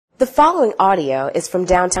The following audio is from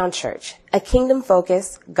Downtown Church, a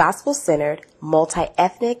kingdom-focused, gospel-centered,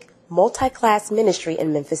 multi-ethnic, multi-class ministry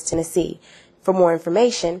in Memphis, Tennessee. For more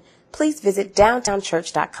information, please visit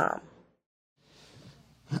downtownchurch.com.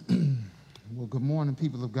 Well, good morning,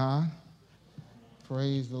 people of God.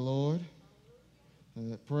 Praise the Lord.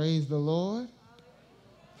 Praise the Lord.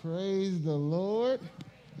 Praise the Lord.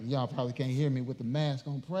 Y'all probably can't hear me with the mask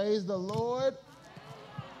on. Praise the Lord.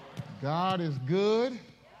 God is good.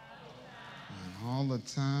 And all the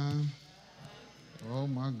time. Oh,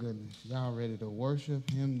 my goodness. Y'all ready to worship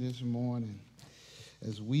him this morning?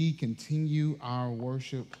 As we continue our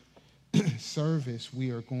worship service,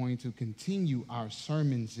 we are going to continue our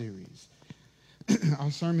sermon series.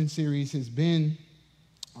 Our sermon series has been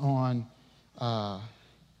on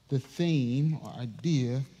the theme or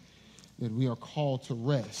idea that we are called to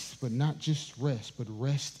rest, but not just rest, but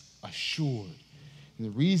rest assured. And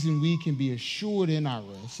the reason we can be assured in our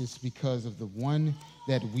rest is because of the one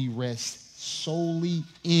that we rest solely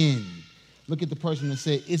in. Look at the person that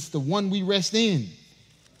said, it's the one we rest in.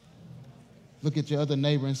 Look at your other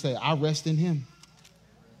neighbor and say, I rest in him.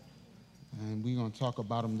 And we're going to talk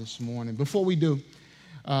about him this morning. Before we do,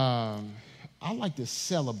 I like to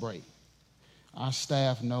celebrate. Our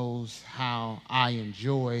staff knows how I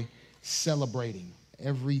enjoy celebrating.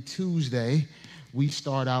 Every Tuesday, we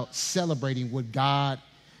start out celebrating what God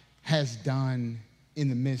has done in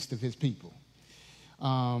the midst of his people.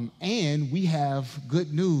 And we have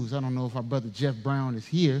good news. I don't know if our brother Jeff Brown is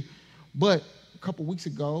here, but a couple weeks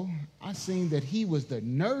ago, I seen that he was the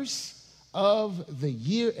nurse of the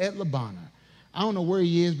year at Labana. I don't know where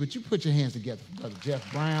he is, but you put your hands together for brother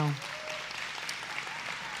Jeff Brown.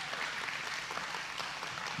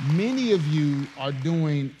 Many of you are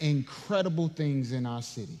doing incredible things in our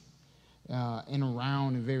city and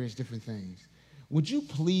around and various different things. Would you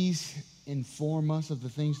please inform us of the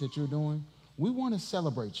things that you're doing? We want to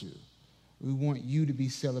celebrate you. We want you to be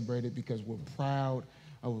celebrated because we're proud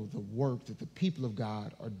of the work that the people of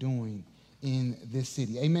God are doing in this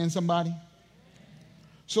city. Amen, somebody?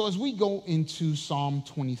 So as we go into Psalm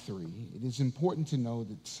 23, it is important to know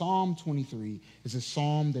that Psalm 23 is a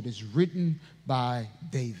psalm that is written by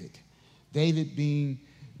David. David being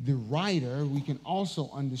the writer, we can also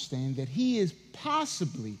understand that he is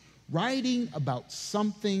possibly writing about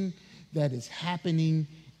something that is happening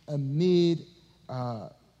amid an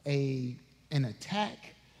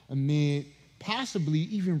attack, amid possibly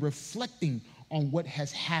even reflecting on what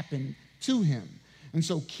has happened to him. And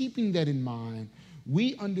so keeping that in mind,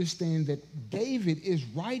 we understand that David is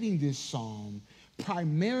writing this psalm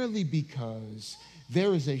primarily because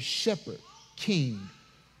there is a shepherd king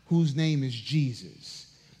whose name is Jesus.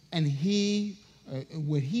 And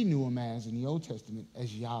what he knew him as in the Old Testament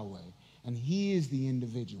as Yahweh. And he is the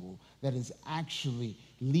individual that is actually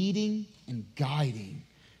leading and guiding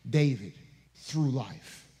David through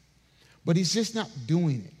life. But he's just not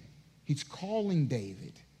doing it. He's calling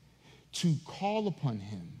David to call upon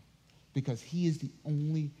him because he is the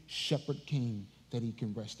only shepherd king that he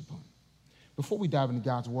can rest upon. Before we dive into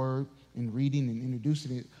God's word and reading and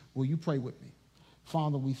introducing it, will you pray with me?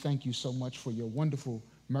 Father, we thank you so much for your wonderful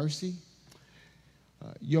mercy,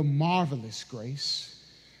 your marvelous grace,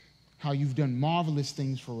 how you've done marvelous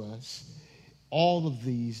things for us all of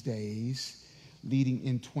these days leading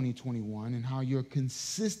in 2021, and how you're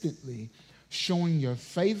consistently showing your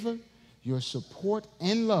favor, your support,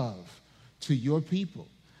 and love to your people.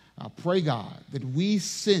 I pray, God, that we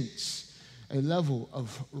sense a level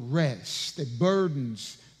of rest, that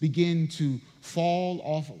burdens begin to fall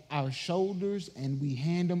off of our shoulders and we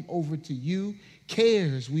hand them over to you.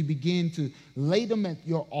 Cares, we begin to lay them at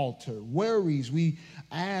your altar. Worries, we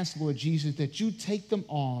ask, Lord Jesus, that you take them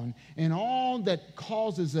on. And all that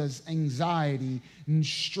causes us anxiety and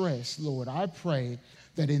stress, Lord, I pray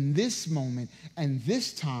that in this moment and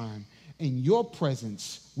this time, in your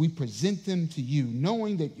presence, we present them to you,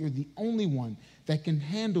 knowing that you're the only one that can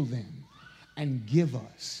handle them and give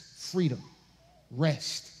us freedom,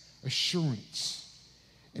 rest, assurance.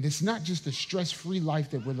 And it's not just a stress-free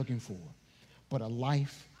life that we're looking for, but a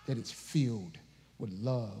life that is filled with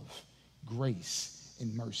love, grace,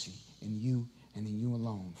 and mercy in you and in you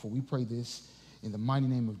alone. For we pray this in the mighty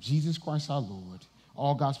name of Jesus Christ our Lord.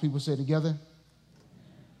 All God's people say together,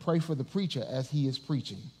 pray for the preacher as he is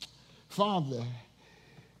preaching. Father,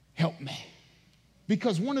 help me.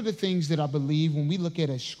 Because one of the things that I believe when we look at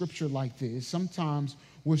a scripture like this, sometimes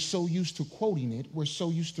we're so used to quoting it, we're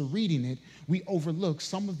so used to reading it, we overlook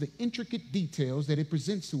some of the intricate details that it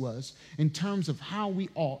presents to us in terms of how we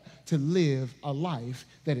ought to live a life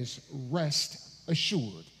that is rest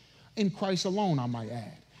assured. In Christ alone, I might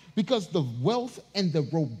add. Because the wealth and the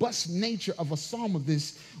robust nature of a psalm of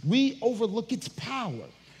this, we overlook its power.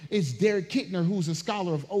 It's Derek Kidner, who's a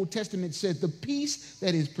scholar of Old Testament, said the peace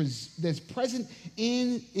that's present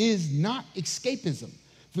in is not escapism.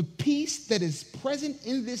 The peace that is present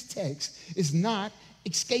in this text is not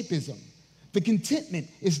escapism. The contentment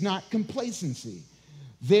is not complacency.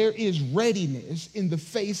 There is readiness in the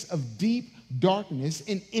face of deep darkness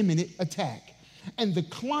and imminent attack. And the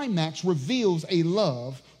climax reveals a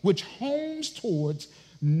love which homes towards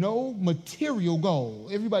no material goal.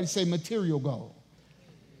 Everybody say material goal.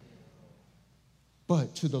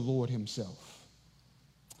 But to the Lord himself.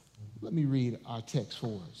 Let me read our text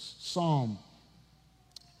for us. Psalm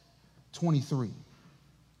 23.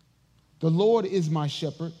 The Lord is my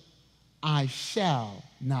shepherd, I shall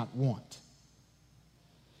not want.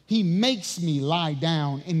 He makes me lie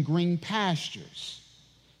down in green pastures.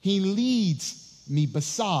 He leads me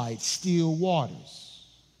beside still waters.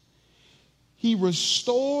 He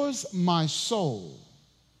restores my soul.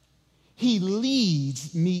 He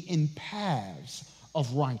leads me in paths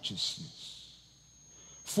of righteousness.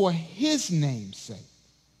 For his name's sake,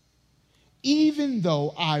 even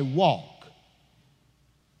though I walk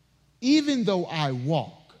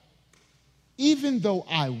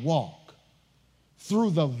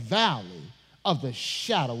through the valley of the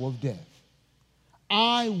shadow of death,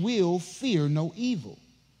 I will fear no evil.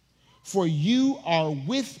 For you are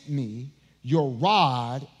with me, your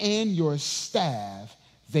rod and your staff,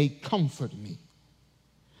 they comfort me.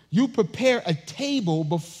 You prepare a table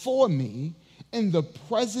before me in the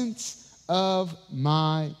presence of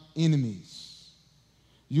my enemies.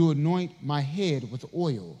 You anoint my head with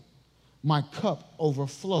oil. My cup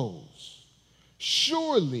overflows.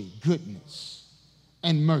 Surely goodness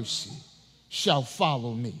and mercy shall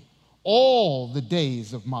follow me all the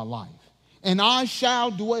days of my life, and I shall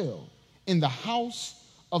dwell in the house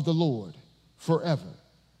of the Lord forever.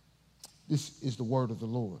 This is the word of the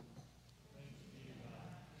Lord.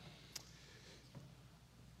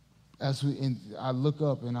 I look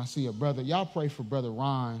up and I see a brother. Y'all pray for Brother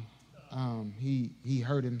Ron. He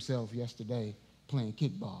hurt himself yesterday playing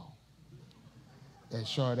kickball at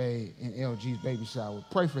Sade and LG's baby shower.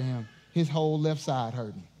 Pray for him. His whole left side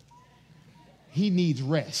hurting. He needs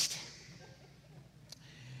rest.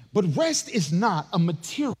 But rest is not a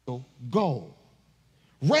material goal.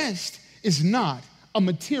 Rest is not a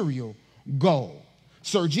material goal.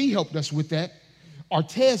 Sir G helped us with that.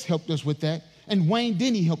 Artez helped us with that. And Wayne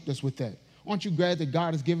Denny helped us with that. Aren't you glad that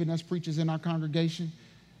God has given us preachers in our congregation?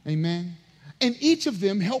 Amen. And each of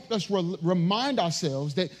them helped us remind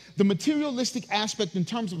ourselves that the materialistic aspect in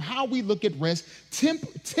terms of how we look at rest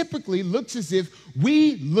typically looks as if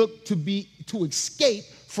we look to escape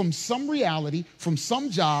from some reality, from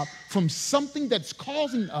some job, from something that's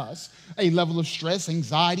causing us a level of stress,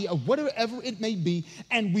 anxiety, or whatever it may be,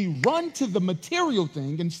 and we run to the material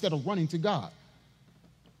thing instead of running to God.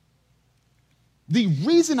 The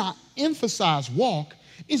reason I emphasize walk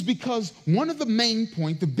is because one of the main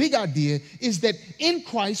points, the big idea, is that in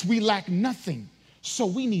Christ we lack nothing, so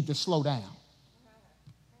we need to slow down.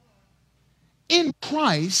 In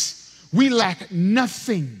Christ we lack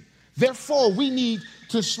nothing, therefore we need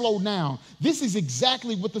to slow down. This is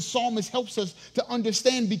exactly what the psalmist helps us to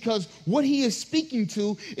understand, because what he is speaking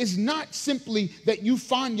to is not simply that you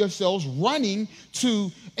find yourselves running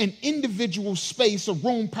to an individual space or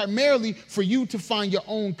room primarily for you to find your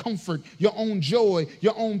own comfort, your own joy,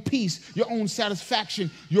 your own peace, your own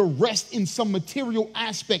satisfaction, your rest in some material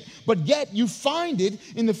aspect. But yet you find it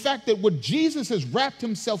in the fact that what Jesus has wrapped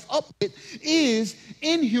himself up with is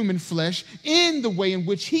in human flesh, in the way in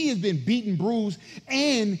which he has been beaten, bruised,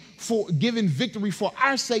 and for given victory for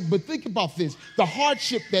our sake. But think about this, the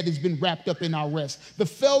hardship that has been wrapped up in our rest, the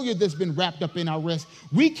failure that's been wrapped up in our rest.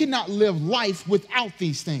 We cannot live life without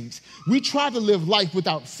these things. We try to live life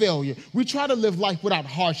without failure. We try to live life without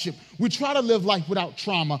hardship. We try to live life without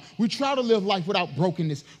trauma. We try to live life without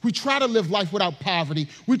brokenness. We try to live life without poverty.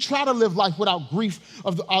 We try to live life without grief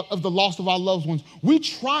of the loss of our loved ones. We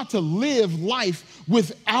try to live life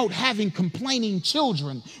without having complaining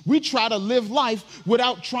children. We try to live life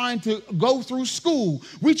without trying to go through school.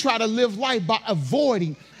 We try to live life by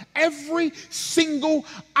avoiding every single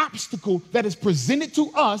obstacle that is presented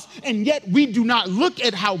to us, and yet we do not look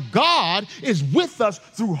at how God is with us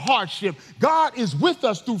through hardship. God is with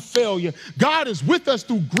us through failure. God is with us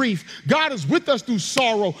through grief. God is with us through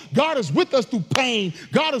sorrow. God is with us through pain.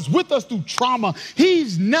 God is with us through trauma.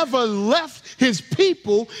 He's never left his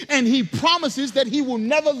people, and he promises that he will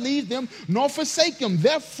never leave them nor forsake them.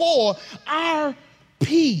 Therefore, our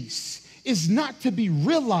peace is not to be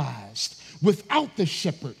realized without the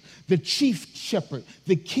shepherd. the chief shepherd,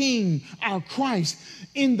 the king, our Christ,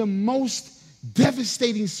 in the most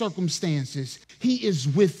devastating circumstances, he is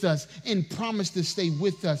with us and promised to stay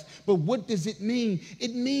with us. But what does it mean?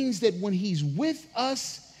 It means that when he's with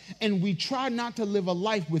us and we try not to live a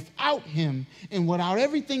life without him and without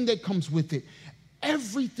everything that comes with it,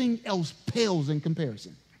 everything else pales in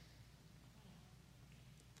comparison.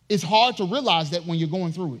 It's hard to realize that when you're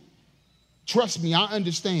going through it. Trust me, I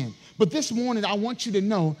understand. But this morning, I want you to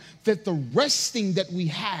know that the resting that we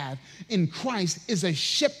have in Christ is a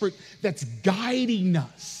shepherd that's guiding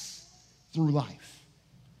us through life.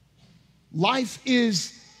 Life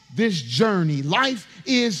is this journey. Life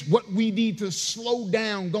is what we need to slow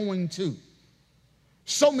down going to.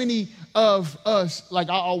 So many of us, like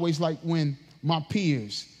I always like when my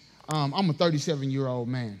peers, I'm a 37-year-old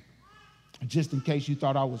man. Just in case you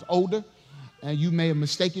thought I was older, and you may have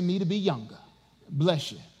mistaken me to be younger.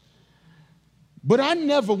 Bless you. But I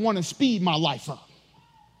never want to speed my life up.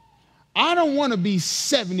 I don't want to be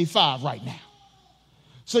 75 right now.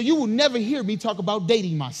 So you will never hear me talk about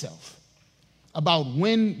dating myself, about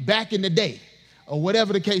when back in the day, or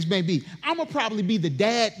whatever the case may be. I'm going to probably be the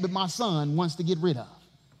dad that my son wants to get rid of,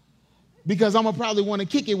 because I'm going to probably want to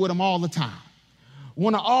kick it with him all the time.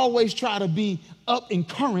 Want to always try to be up and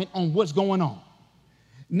current on what's going on.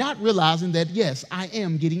 Not realizing that, yes, I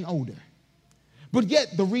am getting older. But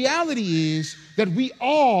yet the reality is that we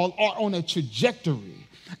all are on a trajectory.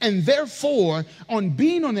 And therefore, on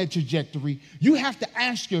being on that trajectory, you have to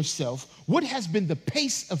ask yourself, what has been the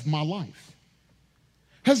pace of my life?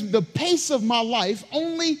 Has the pace of my life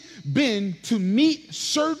only been to meet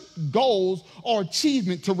certain goals or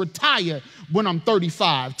achievement, to retire when I'm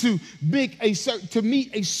 35, to meet a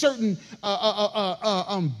certain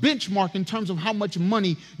benchmark in terms of how much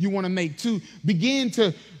money you want to make, to begin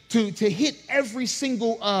to hit every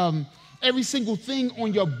single thing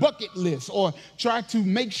on your bucket list, or try to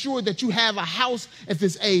make sure that you have a house at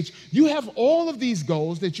this age? You have all of these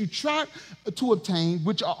goals that you try to obtain,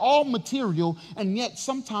 which are all material, and yet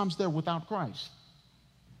sometimes they're without Christ.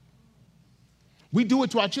 We do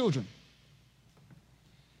it to our children.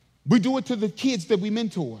 We do it to the kids that we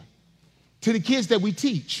mentor, to the kids that we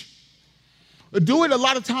teach. We do it a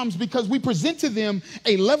lot of times because we present to them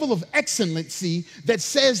a level of excellency that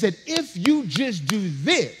says that if you just do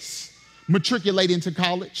this, matriculate into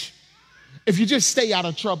college, if you just stay out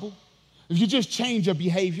of trouble, if you just change your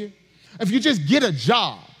behavior, if you just get a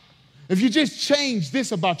job, if you just change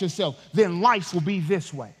this about yourself, then life will be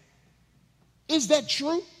this way. Is that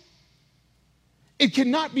true? It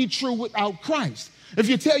cannot be true without Christ. If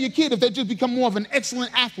you tell your kid, if they just become more of an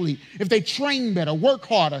excellent athlete, if they train better, work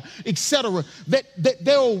harder, etc., that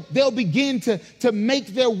they'll begin to make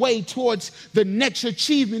their way towards the next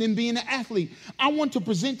achievement in being an athlete. I want to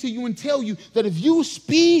present to you and tell you that if you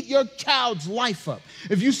speed your child's life up,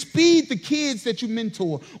 if you speed the kids that you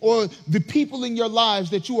mentor or the people in your lives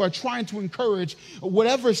that you are trying to encourage,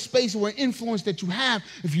 whatever space or influence that you have,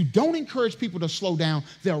 if you don't encourage people to slow down,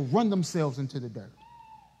 they'll run themselves into the dirt.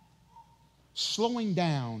 Slowing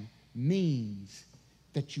down means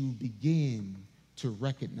that you begin to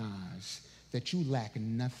recognize that you lack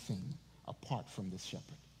nothing apart from this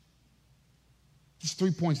shepherd. There's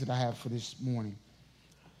 3 points that I have for this morning.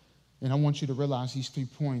 And I want you to realize these 3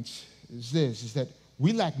 points is that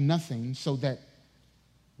we lack nothing so that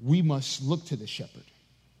we must look to the shepherd.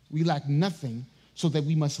 We lack nothing so that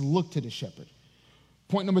we must look to the shepherd.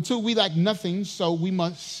 Point number 2, we lack nothing so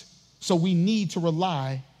we need to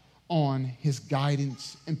rely on his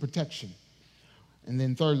guidance and protection. And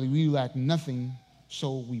then thirdly, we lack nothing,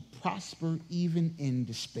 so we prosper even in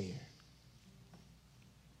despair.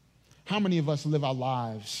 How many of us live our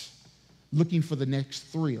lives looking for the next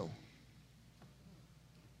thrill?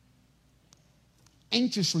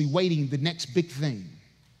 Anxiously waiting the next big thing.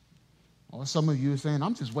 Or some of you are saying,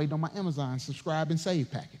 I'm just waiting on my Amazon subscribe and save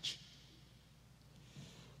package.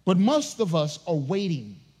 But most of us are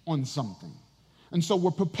waiting on something. And so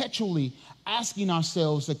we're perpetually asking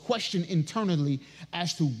ourselves a question internally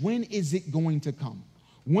as to when is it going to come?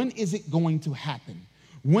 When is it going to happen?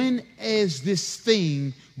 When is this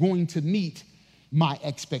thing going to meet my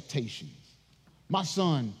expectations? My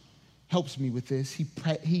son helps me with this.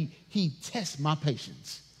 He tests my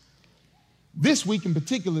patience. This week in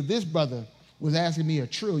particular, this brother was asking me 1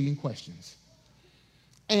 trillion questions.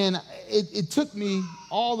 And it took me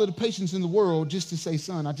all of the patience in the world just to say,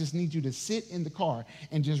 son, I just need you to sit in the car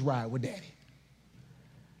and just ride with daddy.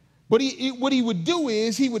 But what he would do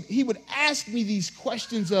is he would ask me these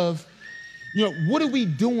questions of, what are we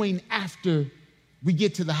doing after we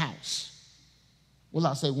get to the house? Well,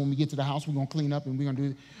 I'll say when we get to the house, we're going to clean up and we're going to do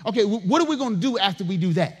it. Okay, what are we going to do after we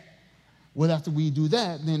do that? Well, after we do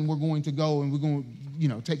that, then we're going to go and we're going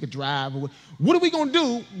to, take a drive. What are we going to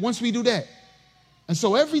do once we do that? And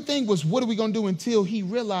so everything was, what are we going to do, until he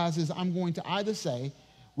realizes I'm going to either say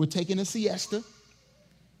we're taking a siesta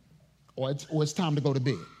or it's time to go to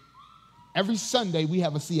bed. Every Sunday we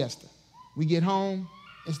have a siesta. We get home,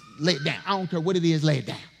 it's lay it down. I don't care what it is, lay it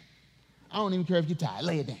down. I don't even care if you're tired,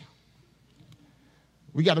 lay it down.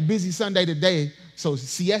 We got a busy Sunday today, so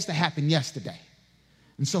siesta happened yesterday.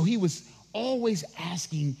 And so he was always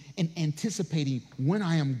asking and anticipating when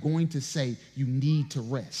I am going to say you need to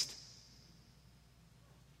rest.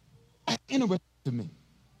 That's interesting to me,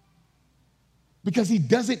 because he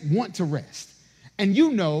doesn't want to rest. And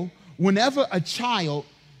whenever a child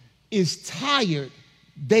is tired,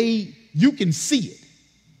 you can see it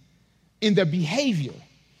in their behavior,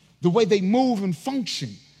 the way they move and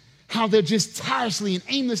function, how they're just tirelessly and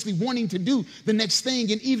aimlessly wanting to do the next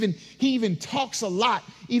thing. And he even talks a lot,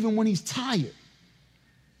 even when he's tired.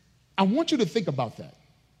 I want you to think about that.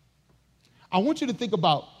 I want you to think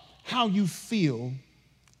about how you feel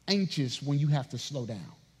anxious when you have to slow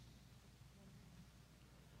down.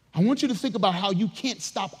 I want you to think about how you can't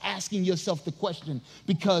stop asking yourself the question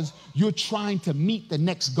because you're trying to meet the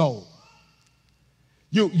next goal.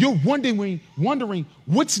 You're wondering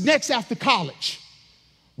what's next after college?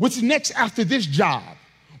 What's next after this job?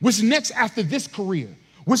 What's next after this career?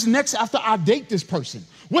 What's next after I date this person?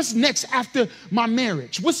 What's next after my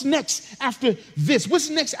marriage? What's next after this? What's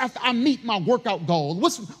next after I meet my workout goal?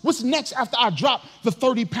 What's next after I drop the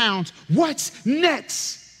 30 pounds? What's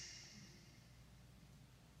next?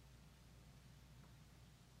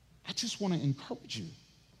 I just want to encourage you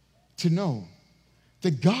to know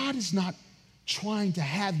that God is not trying to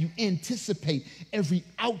have you anticipate every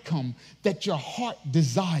outcome that your heart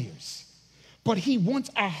desires. But he wants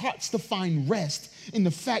our hearts to find rest in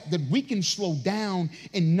the fact that we can slow down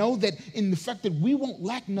and know that in the fact that we won't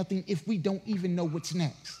lack nothing if we don't even know what's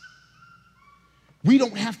next. We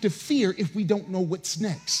don't have to fear if we don't know what's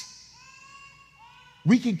next.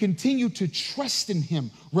 We can continue to trust in him,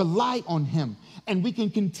 rely on him, and we can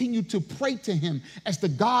continue to pray to him as the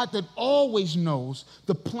God that always knows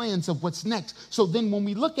the plans of what's next. So then when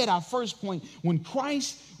we look at our first point, in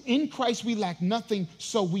Christ we lack nothing,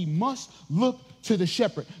 so we must look to the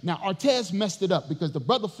shepherd. Now, Artez messed it up because the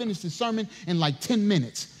brother finished his sermon in like 10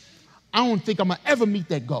 minutes. I don't think I'm going to ever meet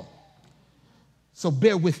that goal. So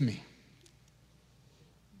bear with me.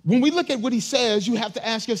 When we look at what he says, you have to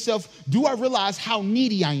ask yourself, do I realize how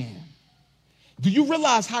needy I am? Do you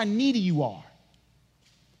realize how needy you are?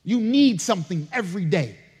 You need something every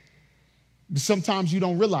day. But sometimes you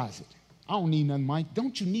don't realize it. I don't need nothing, Mike.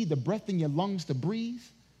 Don't you need the breath in your lungs to breathe?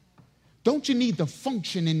 Don't you need the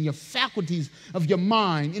function in your faculties of your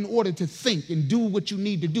mind in order to think and do what you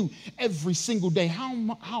need to do every single day?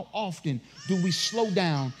 How often do we slow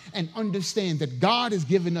down and understand that God has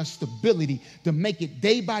given us stability to make it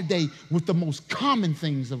day by day with the most common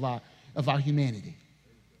things of our humanity?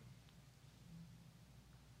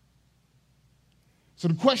 So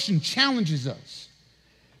the question challenges us,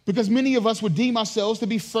 because many of us would deem ourselves to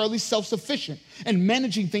be fairly self-sufficient and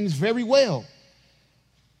managing things very well.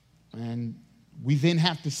 And we then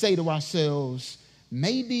have to say to ourselves,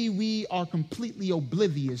 maybe we are completely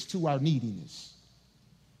oblivious to our neediness.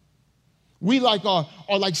 We are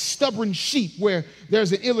like stubborn sheep, where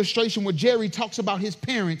there's an illustration where Jerry talks about his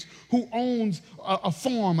parents who owns a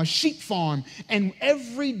farm, a sheep farm, and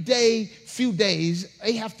every day, few days,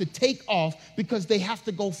 they have to take off because they have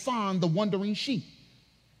to go find the wandering sheep.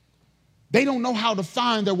 They don't know how to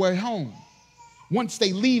find their way home. Once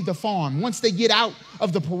they leave the farm, once they get out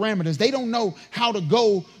of the parameters, they don't know how to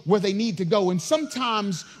go where they need to go. And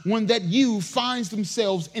sometimes when that ewe finds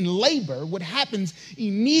themselves in labor, what happens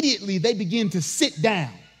immediately, they begin to sit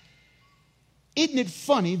down. Isn't it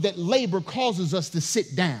funny that labor causes us to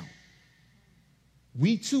sit down?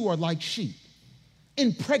 We too are like sheep,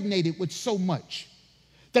 impregnated with so much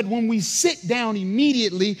that when we sit down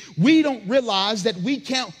immediately, we don't realize that we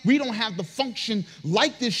don't have the function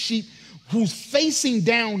like this sheep who's facing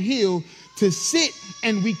downhill to sit,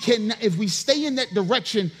 and if we stay in that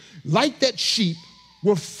direction like that sheep,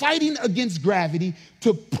 we're fighting against gravity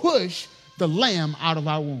to push the lamb out of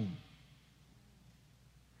our womb.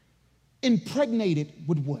 Impregnated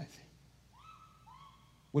with what?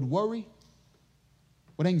 With worry?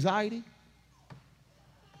 With anxiety?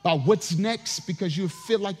 About what's next because you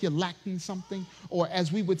feel like you're lacking something? Or as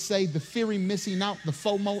we would say, the fearing missing out, the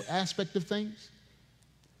FOMO aspect of things?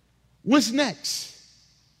 What's next?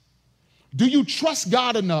 Do you trust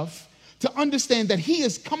God enough to understand that he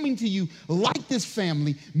is coming to you like this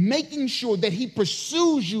family, making sure that he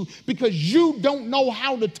pursues you because you don't know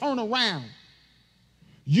how to turn around.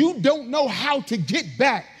 You don't know how to get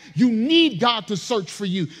back. You need God to search for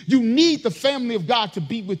you. You need the family of God to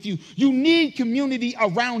be with you. You need community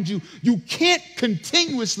around you. You can't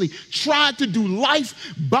continuously try to do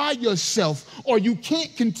life by yourself, or you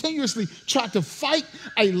can't continuously try to fight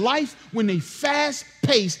a life when a fast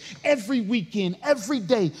pace every weekend, every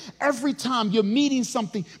day, every time you're meeting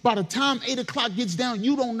something. By the time 8 o'clock gets down,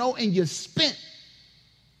 you don't know and you're spent.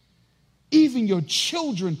 Even your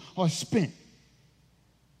children are spent.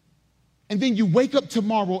 And then you wake up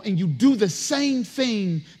tomorrow and you do the same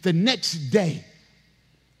thing the next day.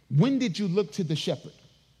 When did you look to the shepherd?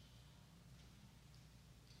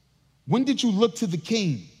 When did you look to the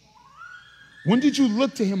king? When did you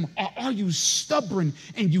look to him? Or are you stubborn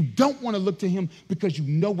and you don't want to look to him because you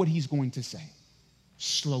know what he's going to say?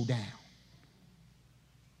 Slow down.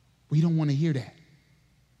 We don't want to hear that.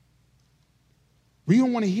 We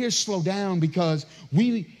don't want to hear slow down because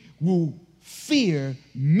we will fear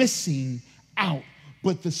missing out.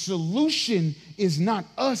 But the solution is not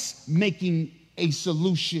us making a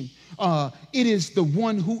solution. It is the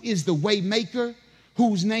one who is the way maker,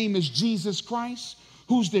 whose name is Jesus Christ,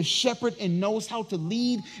 who's the shepherd and knows how to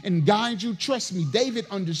lead and guide you. Trust me, David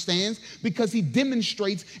understands because he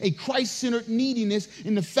demonstrates a Christ-centered neediness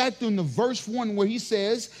in the fact in the verse 1 where he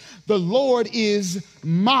says, the Lord is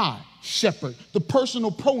my shepherd, the personal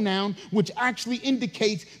pronoun, which actually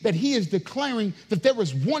indicates that he is declaring that there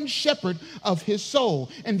is one shepherd of his soul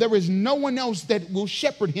and there is no one else that will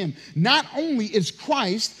shepherd him. Not only is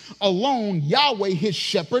Christ alone, Yahweh, his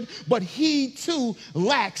shepherd, but he too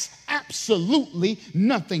lacks absolutely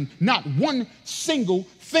nothing, not one single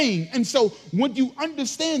thing. And so when you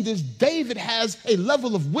understand this, David has a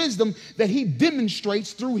level of wisdom that he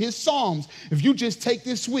demonstrates through his Psalms. If you just take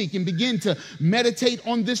this week and begin to meditate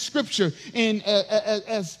on this scripture, and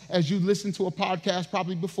as you listen to a podcast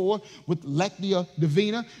probably before with Lectio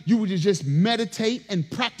Divina, you would just meditate and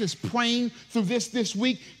practice praying through this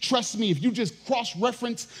week. Trust me, if you just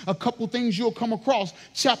cross-reference a couple things, you'll come across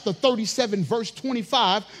chapter 37, verse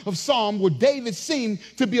 25 of Psalm, where David seemed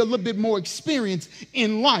to be a little bit more experienced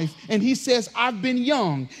in life. And he says, I've been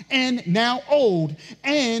young and now old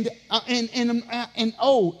and am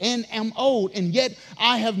old, and yet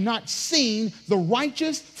I have not seen the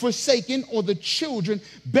righteous forsaken or the children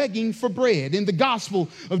begging for bread. In the gospel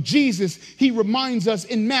of Jesus, he reminds us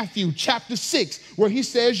in Matthew chapter 6, where he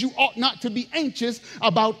says you ought not to be anxious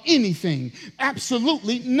about anything,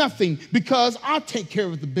 absolutely nothing, because I take care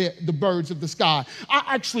of the birds of the sky. I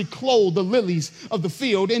actually clothe the lilies of the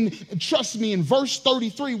field. And trust me, in verse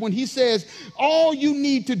 33, when he says all you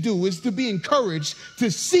need to do is to be encouraged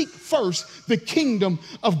to seek first the kingdom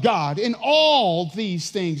of God, and all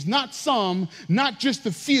these things, not some, not just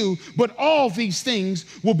a few, but all these things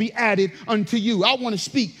will be added unto you. I want to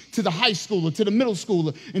speak to the high schooler, to the middle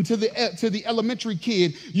schooler, and to the elementary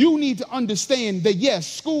kid. You need to understand that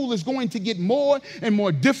yes, school is going to get more and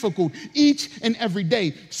more difficult each and every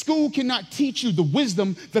day. School cannot teach you the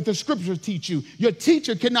wisdom that the scriptures teach you. Your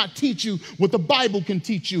teacher cannot teach you what the Bible can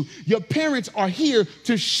teach you. Your parents are here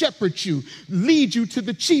to shepherd you, lead you to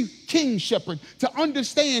the chief king shepherd, to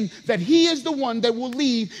understand that he is the one that will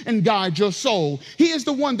lead and guide your soul. He is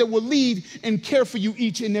the one that will lead and care for you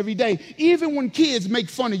each and every day. Even when kids make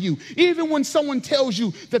fun of you, even when someone tells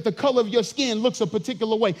you that the color of your skin looks a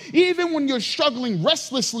particular way, even when you're struggling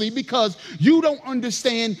restlessly because you don't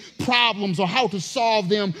understand problems or how to solve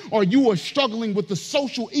them, or you are struggling with the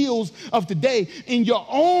social ills of today in your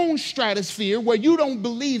own stratosphere where you don't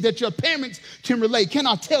believe that your parents can relate. Can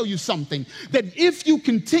I tell you something? That if you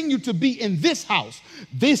continue to be in this house,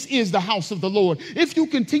 this is the house of the Lord. If you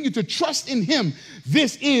continue to trust in him,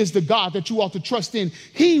 this is the God that you ought to trust in.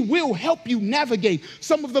 He will help you navigate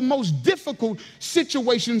some of the most difficult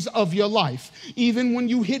situations of your life. Even when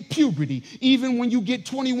you hit puberty, even when you get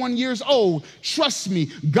 21 years old, trust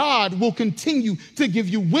me, God will continue to give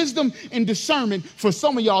you wisdom and discernment. For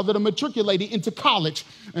some of y'all that are matriculating into college,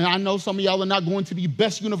 and I know some of y'all are not going to the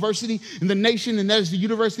best university in the nation, and that is the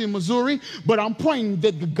University of Missouri, but I'm praying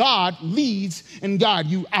that the God leads and guide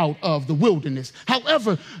you out of the wilderness.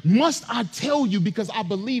 However, must I tell you, because I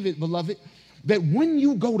believe it, beloved, that when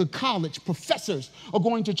you go to college, professors are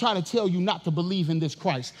going to try to tell you not to believe in this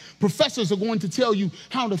Christ. Professors are going to tell you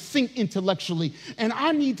how to think intellectually. And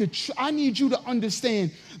I need you to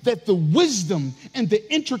understand that the wisdom and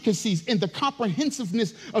the intricacies and the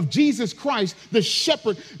comprehensiveness of Jesus Christ, the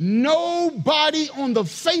shepherd, nobody on the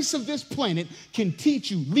face of this planet can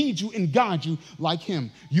teach you, lead you, and guide you like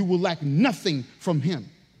him. You will lack nothing from him.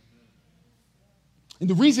 And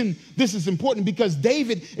the reason this is important because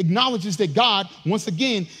David acknowledges that God, once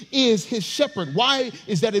again, is his shepherd. Why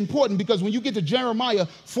is that important? Because when you get to Jeremiah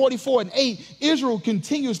 44:8, Israel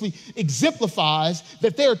continuously exemplifies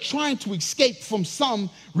that they're trying to escape from some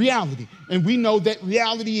reality. And we know that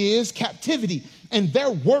reality is captivity. And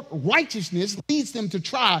their work righteousness leads them to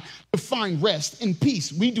try to find rest and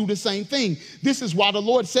peace. We do the same thing. This is why the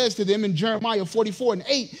Lord says to them in Jeremiah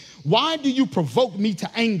 44:8, why do you provoke me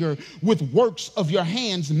to anger with works of your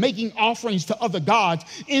hands, making offerings to other gods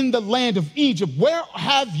in the land of Egypt? Where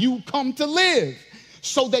have you come to live?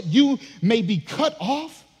 So that you may be cut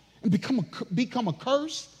off and become a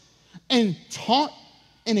curse and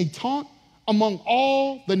a taunt among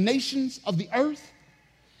all the nations of the earth?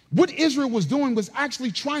 What Israel was doing was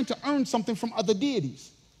actually trying to earn something from other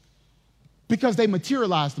deities because they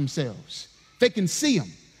materialized themselves. They can see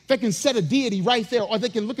them. They can set a deity right there, or they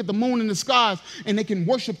can look at the moon and the skies and they can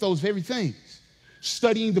worship those very things.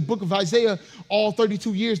 Studying the book of Isaiah all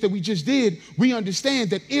 32 years that we just did, we understand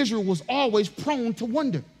that Israel was always prone to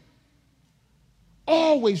wonder.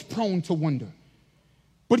 Always prone to wonder.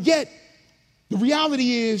 But yet, the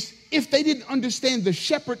reality is, if they didn't understand the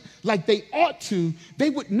shepherd like they ought to, they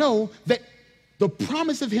would know that the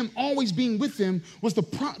promise of him always being with them was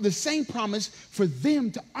the same promise for them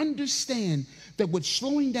to understand that what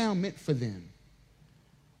slowing down meant for them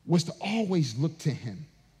was to always look to him.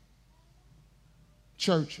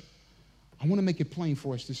 Church, I want to make it plain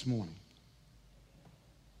for us this morning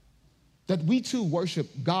that we too worship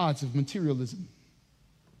gods of materialism.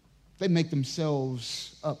 They make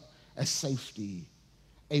themselves up as safety,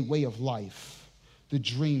 a way of life, the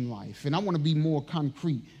dream life. And I want to be more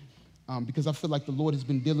concrete because I feel like the Lord has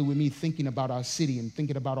been dealing with me thinking about our city and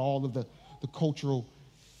thinking about all of the cultural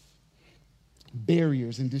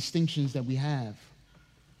barriers and distinctions that we have.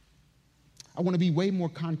 I want to be way more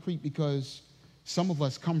concrete because some of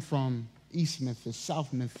us come from East Memphis,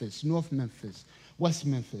 South Memphis, North Memphis, West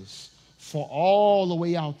Memphis, for all the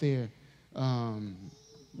way out there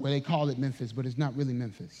where they call it Memphis, but it's not really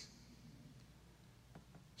Memphis.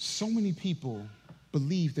 So many people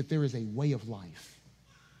believe that there is a way of life,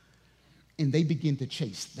 and they begin to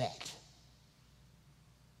chase that.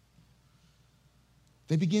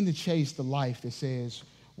 They begin to chase the life that says,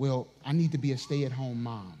 well, I need to be a stay-at-home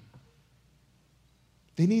mom.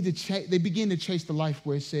 They begin to chase the life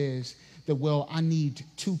where it says that, well, I need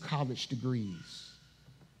 2 college degrees.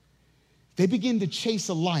 They begin to chase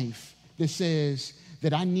a life that says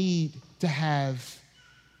that I need to have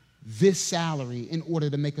this salary in order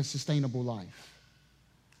to make a sustainable life.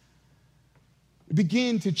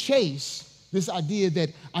 Begin to chase this idea that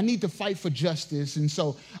I need to fight for justice, and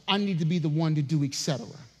so I need to be the one to do, etc.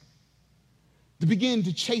 To begin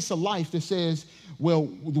to chase a life that says, well,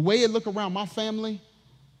 the way I look around my family,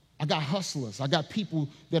 I got hustlers. I got people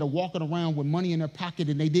that are walking around with money in their pocket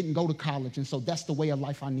and they didn't go to college, and so that's the way of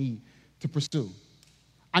life I need to pursue.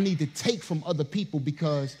 I need to take from other people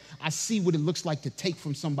because I see what it looks like to take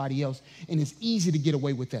from somebody else, and it's easy to get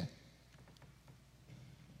away with that.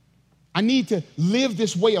 I need to live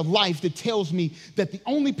this way of life that tells me that the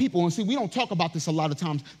only people, and see, we don't talk about this a lot of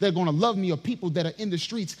times, that are going to love me are people that are in the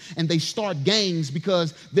streets and they start gangs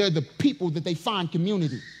because they're the people that they find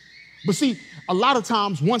community. But see, a lot of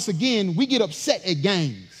times, once again, we get upset at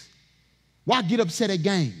gangs. Why get upset at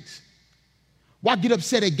gangs? Why get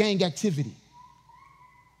upset at gang activity?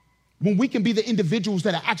 When we can be the individuals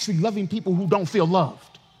that are actually loving people who don't feel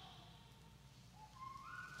loved.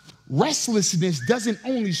 Restlessness doesn't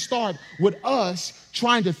only start with us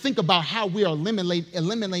trying to think about how we are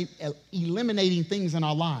eliminating things in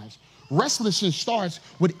our lives. Restlessness starts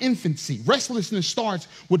with infancy. Restlessness starts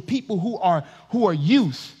with people who are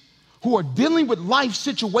youth, who are dealing with life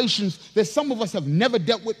situations that some of us have never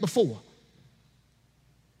dealt with before.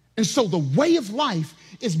 And so the way of life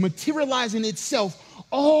is materializing itself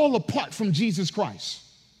all apart from Jesus Christ.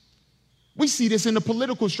 We see this in the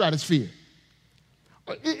political stratosphere.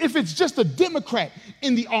 If it's just a Democrat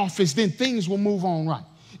in the office, then things will move on right.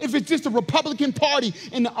 If it's just a Republican Party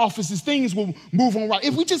in the offices, things will move on right.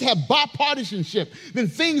 If we just have bipartisanship, then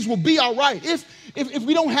things will be all right. If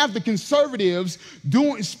we don't have the conservatives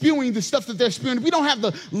spewing the stuff that they're spewing, if we don't have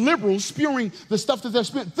the liberals spewing the stuff that they're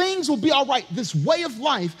spewing, things will be all right. This way of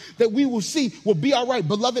life that we will see will be all right.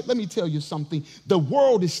 Beloved, let me tell you something. The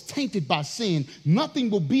world is tainted by sin. Nothing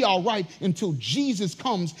will be all right until Jesus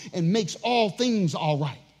comes and makes all things all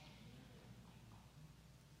right.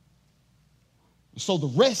 So the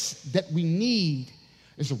rest that we need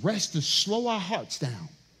is a rest to slow our hearts down,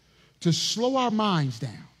 to slow our minds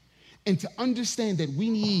down, and to understand that we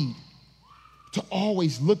need to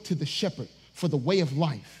always look to the shepherd for the way of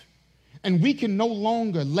life. And we can no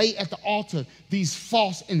longer lay at the altar these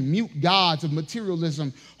false and mute gods of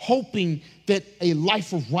materialism, hoping that a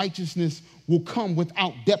life of righteousness will come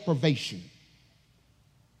without deprivation.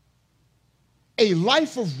 A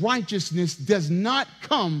life of righteousness does not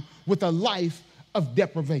come with a life of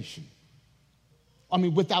deprivation.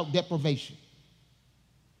 Without deprivation.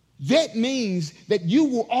 That means that you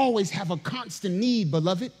will always have a constant need,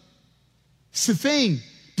 beloved. It's the thing.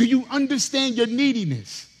 Do you understand your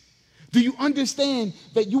neediness? Do you understand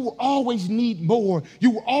that you will always need more?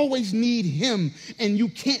 You will always need him, and you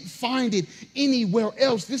can't find it anywhere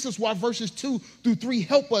else. This is why verses 2 through 3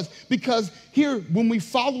 help us, because here, when we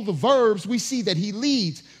follow the verbs, we see that he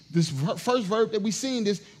leads. This first verb that we see in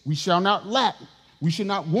this, we shall not lack, we should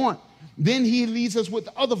not want. Then he leads us with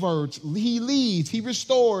other verbs. He leads, he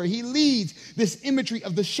restores, he leads. This imagery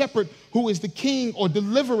of the shepherd who is the king or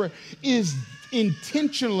deliverer is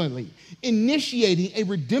intentionally initiating a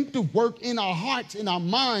redemptive work in our hearts, in our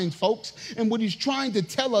minds, folks. And what he's trying to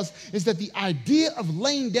tell us is that the idea of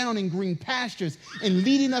laying down in green pastures and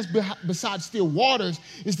leading us beside still waters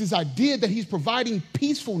is this idea that he's providing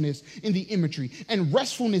peacefulness in the imagery and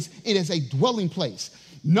restfulness as a dwelling place.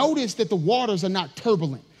 Notice that the waters are not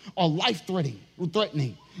turbulent or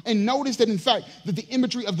life-threatening. And notice that, in fact, that the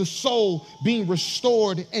imagery of the soul being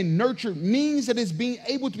restored and nurtured means that it's being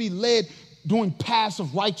able to be led doing paths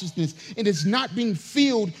of righteousness, and it's not being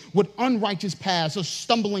filled with unrighteous paths or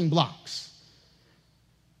stumbling blocks.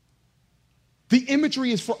 The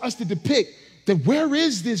imagery is for us to depict that where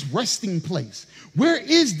is this resting place? Where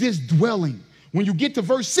is this dwelling? When you get to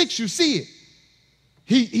verse 6, you see it.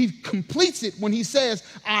 He completes it when he says,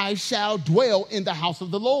 I shall dwell in the house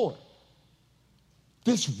of the Lord.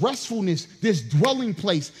 This restfulness, this dwelling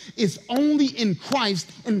place is only in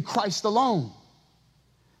Christ and Christ alone.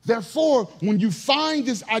 Therefore, when you find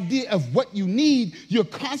this idea of what you need, you're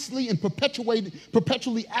constantly and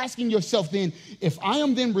perpetually asking yourself then, if I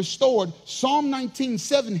am then restored, Psalm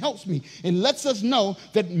 19:7 helps me. It lets us know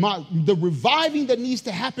that the reviving that needs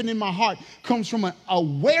to happen in my heart comes from an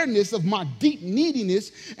awareness of my deep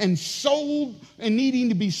neediness and needing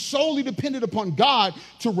to be solely dependent upon God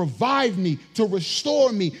to revive me, to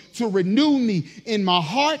restore me, to renew me in my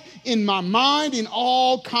heart, in my mind, in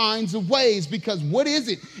all kinds of ways. Because what is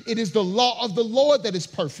it? It is the law of the Lord that is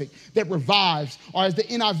perfect, that revives, or as the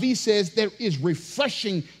NIV says, there is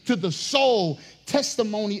refreshing to the soul.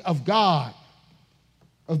 Testimony of God,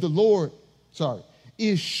 of the Lord,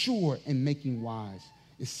 is sure and making wise.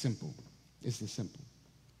 It's simple. It's this simple.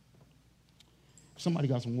 If somebody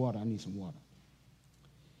got some water, I need some water.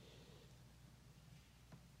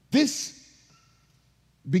 This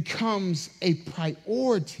becomes a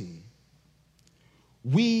priority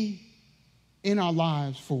in our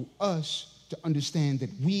lives for us to understand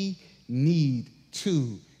that we need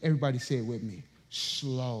to, everybody say it with me,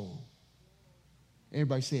 slow.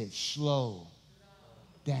 Everybody say it, slow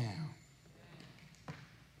down.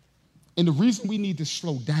 And the reason we need to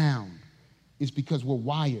slow down is because we're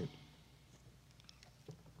wired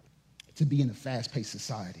to be in a fast-paced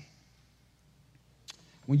society.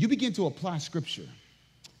 When you begin to apply scripture,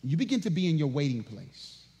 you begin to be in your waiting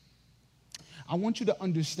place. I want you to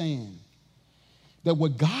understand that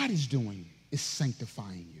what God is doing is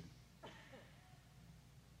sanctifying you.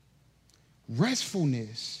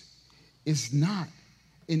 Restfulness is not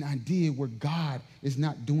an idea where God is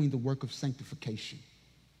not doing the work of sanctification.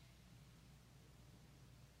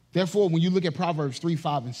 Therefore, when you look at Proverbs 3,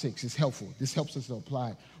 5, and 6, it's helpful. This helps us to apply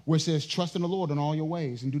it. Where it says, trust in the Lord in all your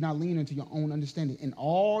ways and do not lean into your own understanding. In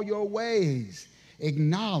all your ways,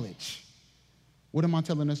 acknowledge. What am I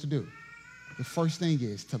telling us to do? The first thing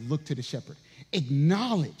is to look to the shepherd.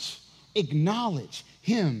 Acknowledge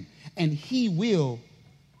him, and he will,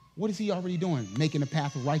 what is he already doing? Making a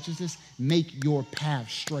path of righteousness. Make your path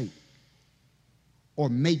straight. Or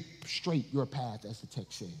make straight your path, as the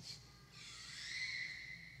text says.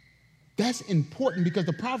 That's important because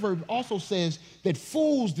the proverb also says that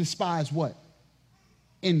fools despise what?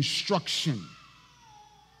 Instruction.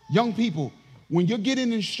 Young people, when you're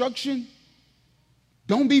getting instruction,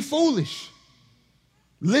 don't be foolish.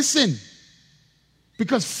 Listen,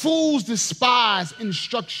 because fools despise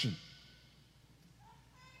instruction.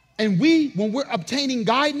 And when we're obtaining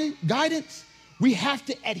guidance, we have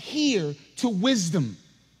to adhere to wisdom.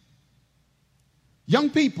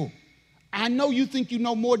 Young people, I know you think you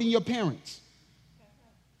know more than your parents.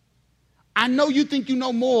 I know you think you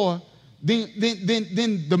know more than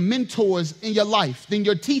the mentors in your life, than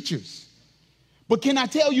your teachers. But can I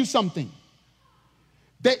tell you something?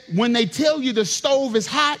 That when they tell you the stove is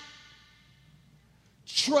hot,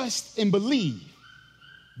 trust and believe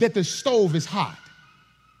that the stove is hot.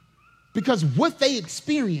 Because what they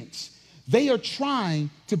experience, they are trying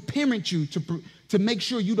to parent you to make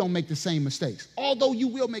sure you don't make the same mistakes, although you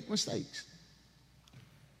will make mistakes.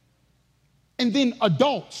 And then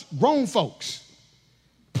adults, grown folks,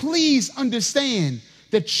 please understand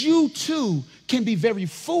that you too can be very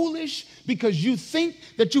foolish because you think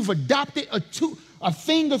that you've adopted a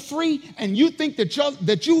thing of three, and you think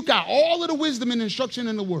that you got all of the wisdom and instruction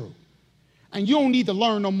in the world, and you don't need to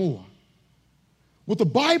learn no more. What the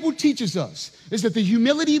Bible teaches us is that the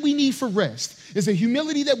humility we need for rest is a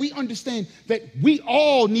humility that we understand that we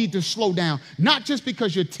all need to slow down, not just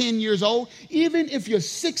because you're 10 years old. Even if you're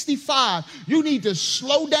 65, you need to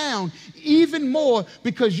slow down even more,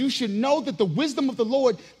 because you should know that the wisdom of the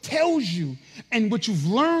Lord tells you, and what you've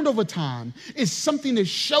learned over time is something that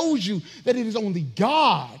shows you that it is only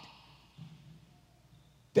God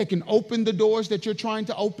that can open the doors that you're trying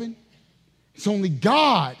to open. It's only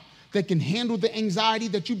God that can handle the anxiety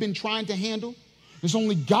that you've been trying to handle. It's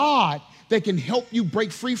only God that can help you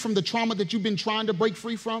break free from the trauma that you've been trying to break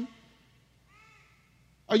free from.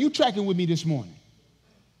 Are you tracking with me this morning?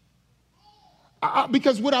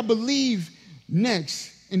 Because what I believe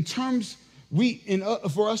next, in terms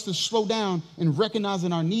for us to slow down and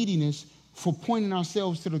recognizing our neediness for pointing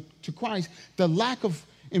ourselves to Christ, the lack of,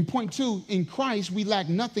 in point two, in Christ, we lack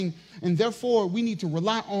nothing, and therefore we need to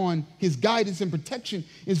rely on his guidance and protection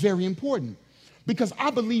is very important. Because I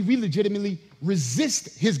believe we legitimately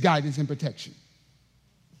resist his guidance and protection.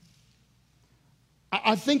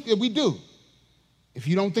 I think that we do. If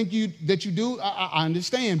you don't think that you do, I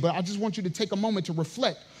understand, but I just want you to take a moment to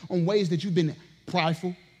reflect on ways that you've been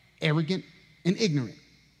prideful, arrogant, and ignorant.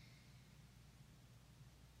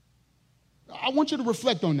 I want you to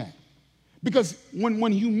reflect on that. Because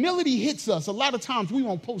when humility hits us, a lot of times we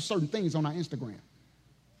won't post certain things on our Instagram.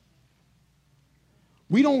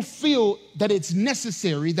 We don't feel that it's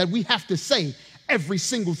necessary that we have to say every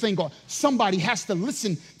single thing, or somebody has to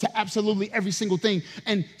listen to absolutely every single thing.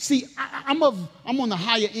 And see, I'm on the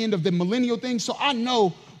higher end of the millennial thing, so I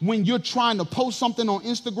know when you're trying to post something on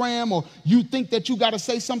Instagram or you think that you got to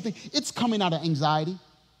say something, it's coming out of anxiety.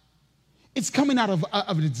 It's coming out of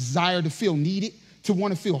a desire to feel needed, to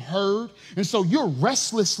want to feel heard. And so you're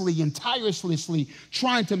restlessly and tirelessly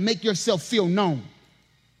trying to make yourself feel known.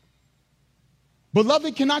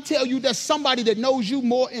 Beloved, can I tell you there's somebody that knows you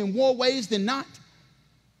in more ways than not?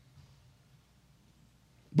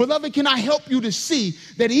 Beloved, can I help you to see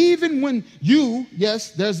that even when you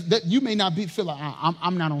may not feel like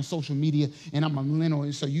I'm not on social media and I'm a millennial,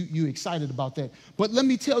 and so you excited about that. But let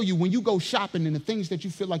me tell you, when you go shopping and the things that you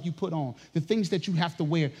feel like you put on, the things that you have to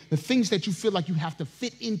wear, the things that you feel like you have to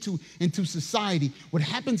fit into society, what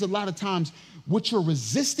happens a lot of times, what you're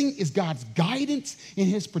resisting is God's guidance and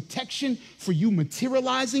his protection for you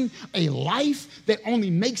materializing a life that only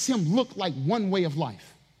makes him look like one way of life.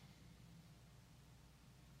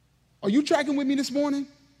 Are you tracking with me this morning?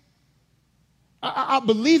 I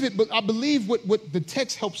believe it, but I believe what the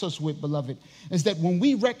text helps us with, beloved, is that when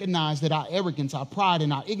we recognize that our arrogance, our pride,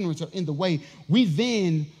 and our ignorance are in the way, we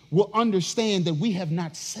then will understand that we have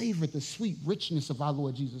not savored the sweet richness of our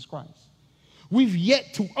Lord Jesus Christ. We've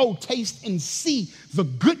yet to, taste and see the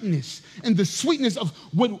goodness and the sweetness of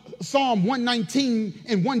what Psalm 119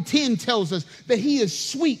 and 110 tells us, that he is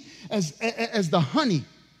sweet as the honey.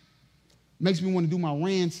 Makes me want to do my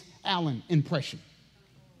Rance Allen impression.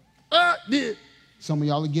 Some of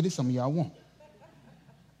y'all will get it, some of y'all won't.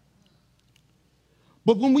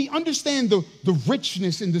 But when we understand the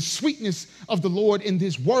richness and the sweetness of the Lord in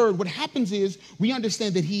this word, what happens is we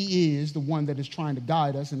understand that he is the one that is trying to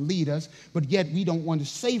guide us and lead us, but yet we don't want to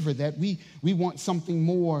savor that. We want something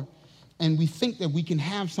more, and we think that we can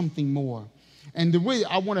have something more. And the way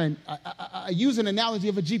I use an analogy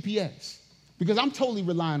of a GPS, because I'm totally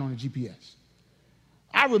relying on a GPS.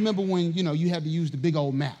 I remember when, you had to use the big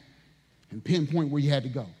old map and pinpoint where you had to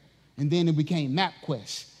go. And then it became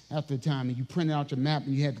MapQuest after a time, and you printed out your map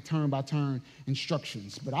and you had the turn-by-turn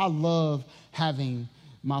instructions. But I love having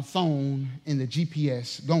my phone and the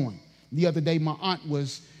GPS going. The other day, my aunt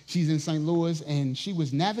she's in St. Louis, and she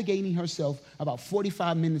was navigating herself about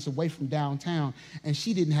 45 minutes away from downtown, and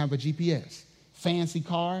she didn't have a GPS. Fancy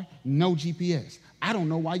car, no GPS. I don't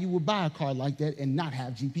know why you would buy a car like that and not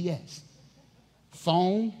have GPS.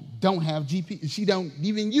 Phone, don't have GPS. She don't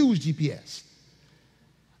even use GPS.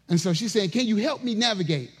 And so she said, can you help me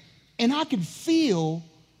navigate? And I could feel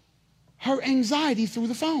her anxiety through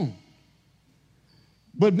the phone.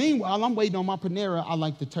 But meanwhile, I'm waiting on my Panera. I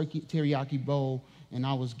like the teriyaki bowl, and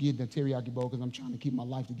I was getting a teriyaki bowl because I'm trying to keep my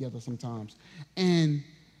life together sometimes. And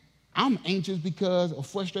I'm anxious or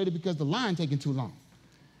frustrated because the line taking too long.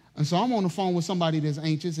 And so I'm on the phone with somebody that's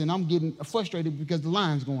anxious, and I'm getting frustrated because the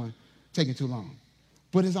line's taking too long.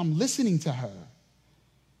 But as I'm listening to her,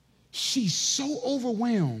 she's so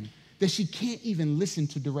overwhelmed that she can't even listen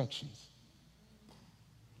to directions.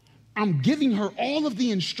 I'm giving her all of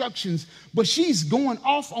the instructions, but she's going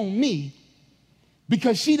off on me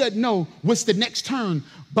because she doesn't know what's the next turn,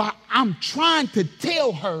 but I'm trying to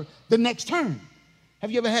tell her the next turn.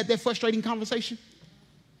 Have you ever had that frustrating conversation?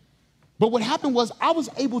 But what happened was I was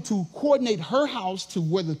able to coordinate her house to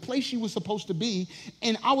where the place she was supposed to be,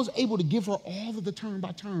 and I was able to give her all of the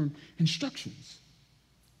turn-by-turn instructions.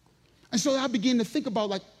 And so I began to think about,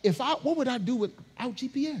 like, what would I do without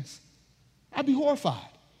GPS? I'd be horrified.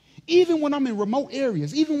 Even when I'm in remote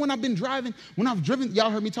areas, even when I've driven,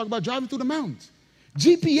 y'all heard me talk about driving through the mountains.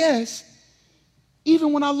 GPS,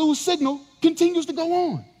 even when I lose signal, continues to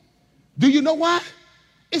go on. Do you know why?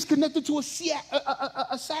 It's connected to a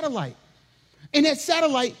satellite. And that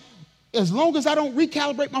satellite, as long as I don't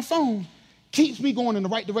recalibrate my phone, keeps me going in the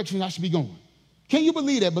right direction I should be going. Can you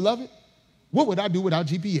believe that, beloved? What would I do without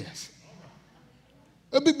GPS?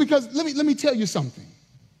 Because let me tell you something.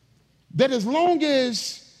 That as long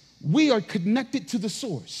as we are connected to the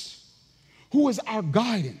source, who is our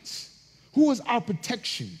guidance, who is our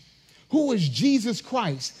protection, who is Jesus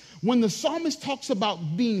Christ, when the psalmist talks about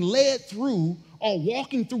being led through or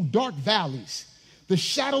walking through dark valleys, the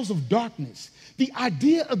shadows of darkness, the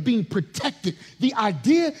idea of being protected, the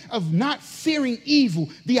idea of not fearing evil,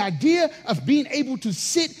 the idea of being able to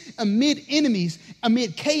sit amid enemies,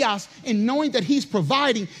 amid chaos, and knowing that he's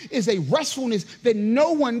providing is a restfulness that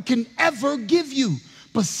no one can ever give you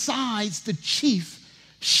besides the chief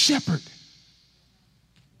shepherd.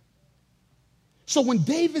 So when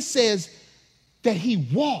David says that he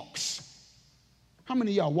walks, how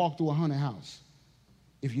many of y'all walk through a haunted house?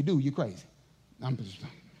 If you do, you're crazy. I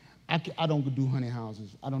don't do haunted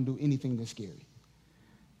houses. I don't do anything that's scary.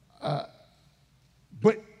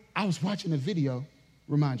 But I was watching a video.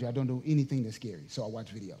 Remind you, I don't do anything that's scary, so I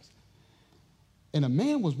watch videos. And a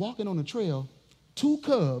man was walking on a trail, 2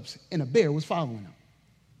 cubs and a bear was following him.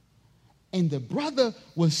 And the brother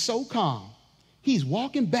was so calm, he's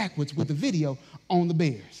walking backwards with the video on the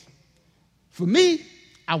bears. For me,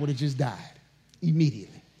 I would have just died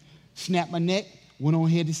immediately. Snapped my neck, went on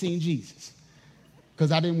ahead to see Jesus.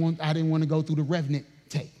 Because I didn't want to go through the Revenant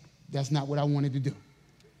tape. That's not what I wanted to do.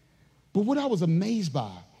 But what I was amazed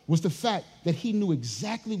by was the fact that he knew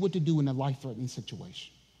exactly what to do in a life-threatening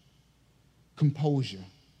situation. Composure,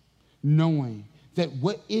 knowing that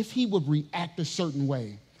what if he would react a certain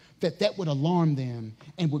way, that would alarm them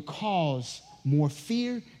and would cause more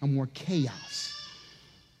fear and more chaos.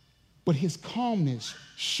 But his calmness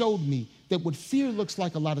showed me that what fear looks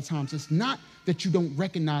like a lot of times, it's not that you don't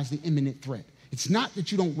recognize the imminent threat. It's not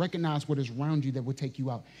that you don't recognize what is around you that will take you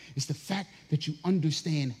out. It's the fact that you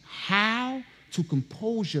understand how to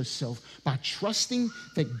compose yourself by trusting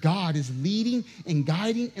that God is leading and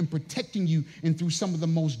guiding and protecting you and through some of the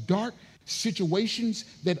most dark situations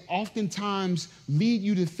that oftentimes lead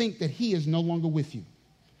you to think that he is no longer with you.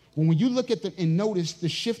 When you look at and notice the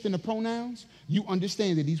shift in the pronouns, you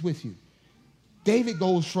understand that he's with you. David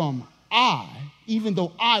goes from I, even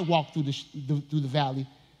though I walk through the valley,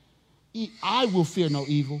 I will fear no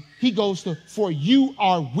evil. He goes to, for you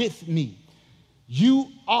are with me. Your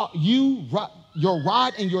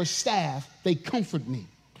rod and your staff, they comfort me.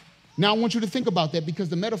 Now I want you to think about that because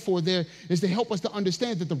the metaphor there is to help us to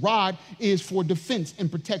understand that the rod is for defense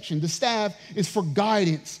and protection. The staff is for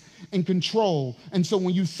guidance and control. And so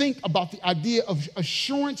when you think about the idea of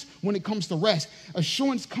assurance when it comes to rest,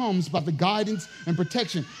 assurance comes by the guidance and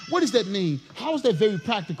protection. What does that mean? How is that very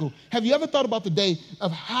practical? Have you ever thought about the day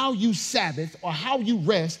of how you Sabbath or how you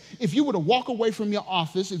rest if you were to walk away from your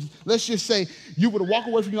office, let's just say you were to walk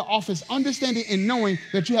away from your office understanding and knowing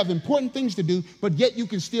that you have important things to do, but yet you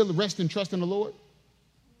can still rest and trust in the Lord?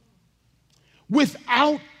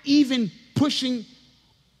 Without even pushing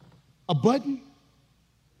a button?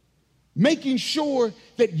 Making sure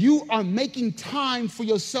that you are making time for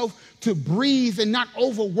yourself to breathe and not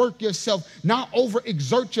overwork yourself, not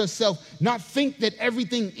overexert yourself, not think that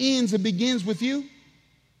everything ends and begins with you.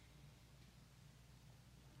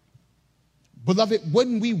 Beloved,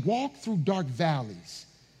 when we walk through dark valleys,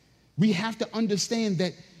 we have to understand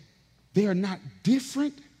that they are not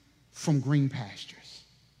different from green pastures.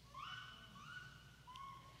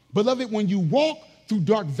 Beloved, when you walk through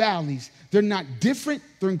dark valleys, they're not different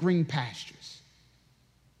than green pastures.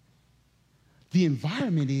 The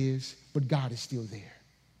environment is, but God is still there.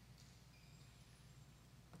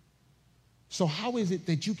 So how is it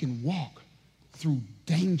that you can walk through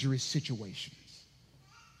dangerous situations?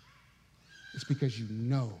 It's because you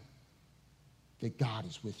know that God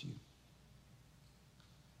is with you.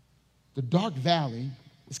 The dark valley,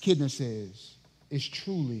 as Kidner says, is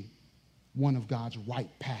truly one of God's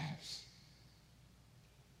right paths.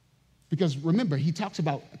 Because remember, he talks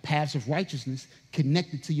about paths of righteousness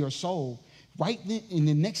connected to your soul. Right then, and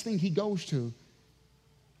the next thing he goes to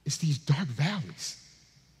is these dark valleys.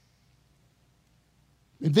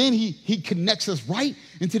 And then he connects us right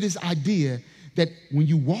into this idea that when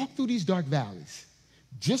you walk through these dark valleys,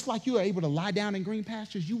 just like you are able to lie down in green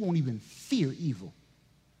pastures, you won't even fear evil.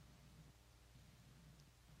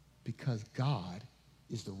 Because God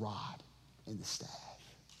is the rod and the staff.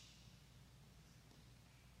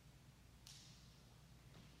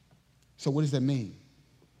 So what does that mean?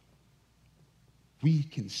 We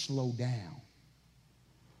can slow down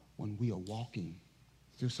when we are walking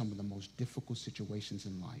through some of the most difficult situations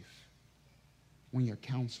in life. When your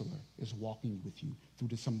counselor is walking with you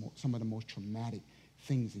through some of the most traumatic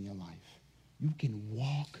things in your life. You can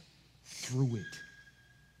walk through it.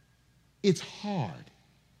 It's hard,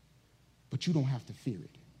 but you don't have to fear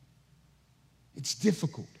it. It's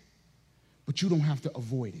difficult, but you don't have to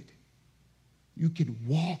avoid it. You can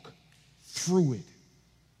walk through it.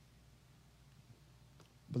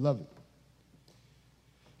 Beloved,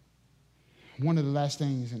 one of the last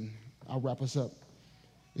things, and I'll wrap us up,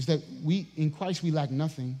 is that in Christ we lack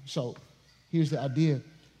nothing. So here's the idea.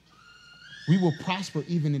 We will prosper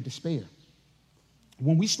even in despair.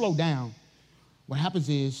 When we slow down, what happens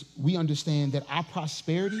is we understand that our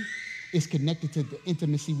prosperity is connected to the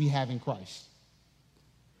intimacy we have in Christ.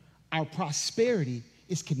 Our prosperity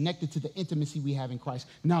is connected to the intimacy we have in Christ.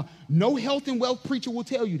 Now, no health and wealth preacher will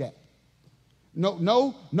tell you that.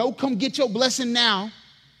 No, come get your blessing now.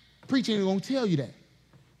 Preacher ain't gonna tell you that.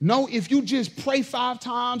 No, if you just pray 5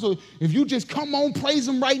 times or if you just come on, praise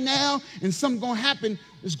him right now and something's gonna happen,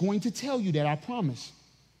 it's going to tell you that, I promise.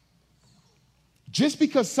 Just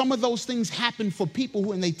because some of those things happen for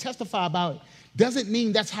people and they testify about it doesn't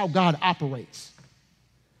mean that's how God operates.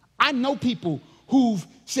 I know people who've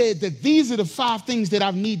said that these are the 5 things that I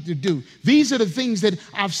need to do. These are the things that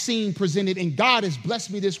I've seen presented, and God has blessed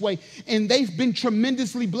me this way. And they've been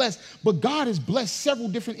tremendously blessed. But God has blessed several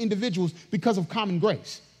different individuals because of common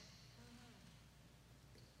grace.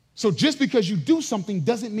 So just because you do something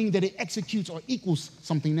doesn't mean that it executes or equals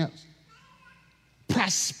something else.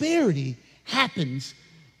 Prosperity happens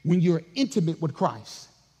when you're intimate with Christ.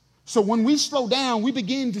 So when we slow down, we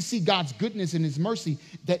begin to see God's goodness and his mercy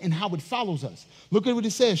and how it follows us. Look at what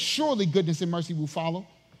it says. Surely goodness and mercy will follow.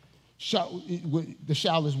 The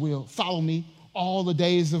shallers will follow me all the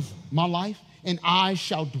days of my life, and I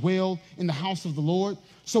shall dwell in the house of the Lord.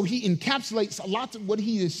 So he encapsulates a lot of what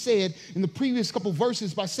he has said in the previous couple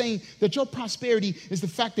verses by saying that your prosperity is the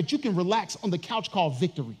fact that you can relax on the couch called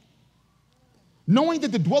victory. Knowing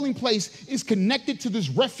that the dwelling place is connected to this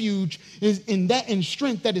refuge in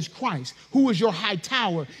strength that is Christ, who is your high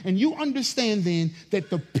tower. And you understand then that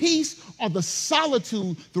the peace or the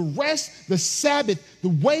solitude, the rest, the Sabbath, the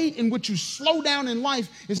way in which you slow down in life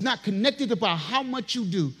is not connected about how much you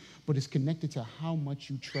do, but it's connected to how much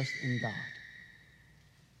you trust in God.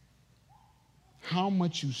 How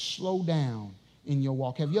much you slow down in your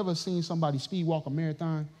walk. Have you ever seen somebody speed walk a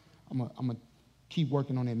marathon? I'm going to keep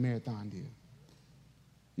working on that marathon deal.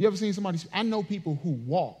 You ever seen somebody? I know people who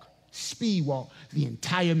speed walk the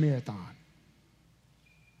entire marathon.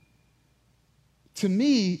 To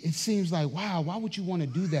me, it seems like, wow, why would you want to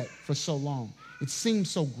do that for so long? It seems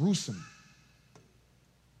so gruesome.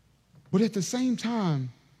 But at the same time,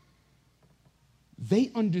 they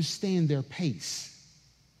understand their pace.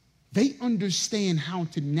 They understand how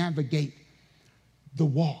to navigate the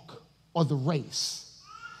walk or the race.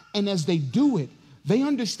 And as they do it, they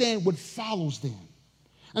understand what follows them.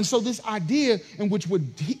 And so this idea in which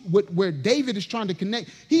where David is trying to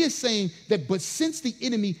connect, he is saying that, but since the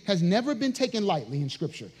enemy has never been taken lightly in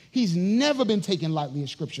Scripture, he's never been taken lightly in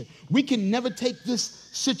Scripture. We can never take this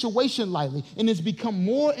situation lightly. And it's become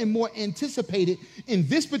more and more anticipated in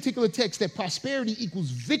this particular text that prosperity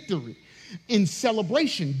equals victory in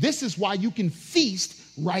celebration. This is why you can feast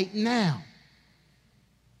right now.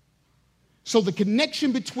 So the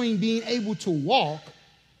connection between being able to walk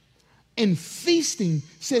and feasting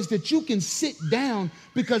says that you can sit down,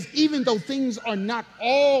 because even though things are not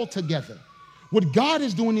all together, what God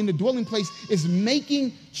is doing in the dwelling place is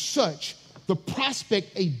making such the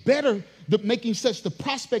prospect the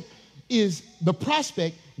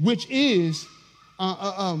prospect which is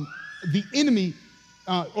the enemy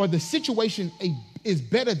or the situation is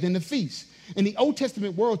better than the feast. In the Old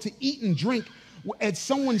Testament world, to eat and drink at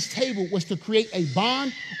someone's table was to create a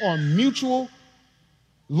bond or mutual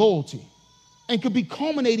loyalty. and could be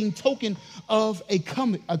culminating token of a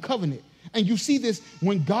covenant. And you see this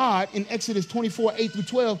when God, in Exodus 24, 8 through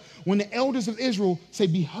 12, when the elders of Israel say,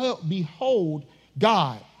 behold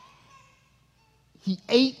God, he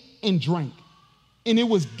ate and drank. And it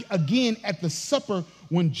was again at the supper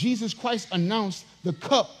when Jesus Christ announced the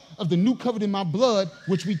cup of the new covenant in my blood,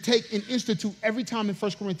 which we take and institute every time in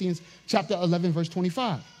 1 Corinthians chapter 11, verse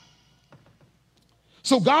 25.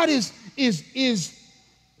 So God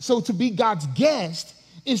so to be God's guest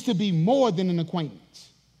is to be more than an acquaintance.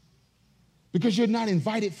 Because you're not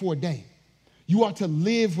invited for a day. You are to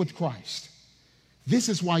live with Christ. This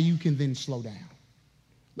is why you can then slow down.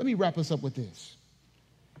 Let me wrap us up with this.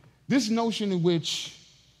 This notion in which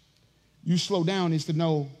you slow down is to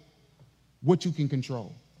know what you can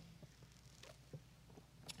control.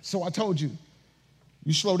 So I told you,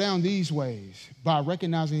 you slow down these ways by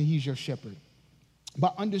recognizing he's your shepherd,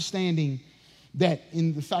 by understanding that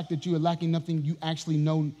in the fact that you are lacking nothing, you actually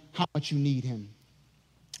know how much you need him.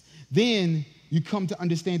 Then you come to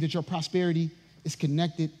understand that your prosperity is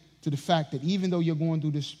connected to the fact that even though you're going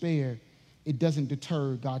through despair, it doesn't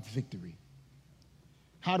deter God's victory.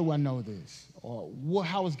 How do I know this? Or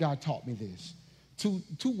how has God taught me this?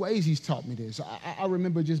 Two ways he's taught me this. I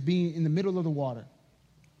remember just being in the middle of the water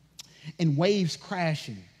and waves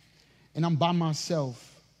crashing, and I'm by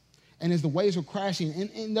myself. And as the waves were crashing,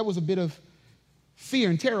 and there was a bit of fear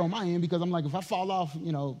and terror on my end because I'm like, if I fall off,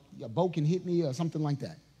 a boat can hit me or something like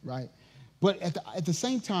that, right? But at the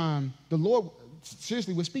same time, the Lord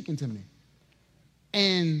seriously was speaking to me.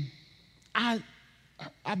 And I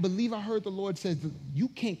believe I heard the Lord say, you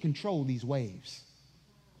can't control these waves.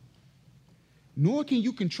 Nor can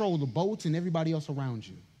you control the boats and everybody else around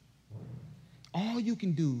you. All you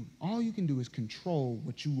can do is control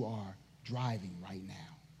what you are driving right now.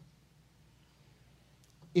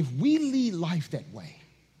 If we lead life that way,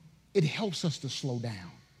 it helps us to slow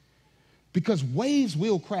down. Because waves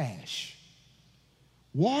will crash.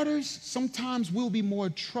 Waters sometimes will be more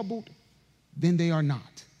troubled than they are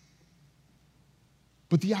not.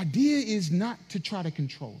 But the idea is not to try to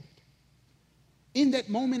control it. In that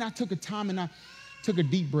moment, I took a time and I took a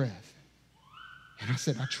deep breath. And I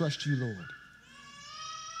said, I trust you, Lord.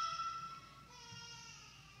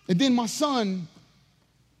 And then my son,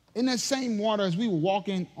 in that same water as we were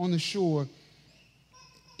walking on the shore,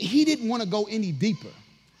 he didn't want to go any deeper.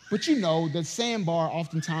 But the sandbar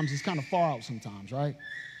oftentimes is kind of far out sometimes, right?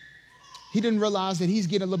 He didn't realize that he's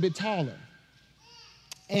getting a little bit taller.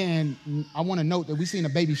 And I want to note that we've seen a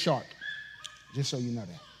baby shark, just so you know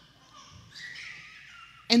that.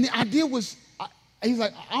 And the idea was, he's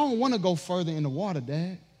like, I don't want to go further in the water,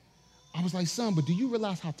 Dad. I was like, son, but do you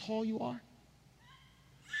realize how tall you are?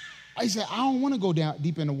 I said, I don't want to go down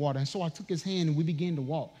deep in the water. And so I took his hand and we began to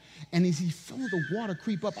walk. And as he felt the water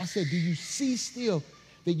creep up, I said, do you see still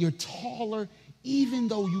that you're taller even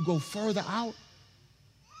though you go further out?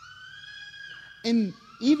 And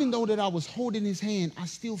even though that I was holding his hand, I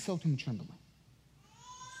still felt him trembling.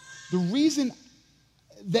 The reason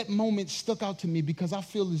that moment stuck out to me because I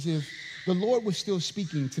feel as if the Lord was still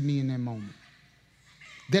speaking to me in that moment.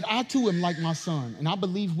 That I too am like my son, and I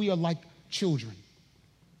believe we are like children.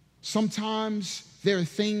 Sometimes there are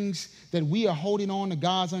things that we are holding on to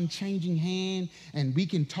God's unchanging hand, and we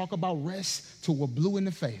can talk about rest till we're blue in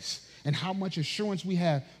the face and how much assurance we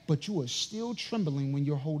have, but you are still trembling when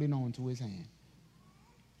you're holding on to his hand.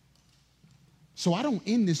 So I don't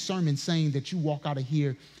end this sermon saying that you walk out of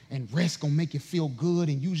here and rest gonna make you feel good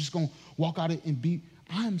and you just gonna walk out and be.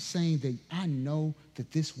 I'm saying that I know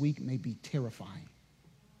that this week may be terrifying.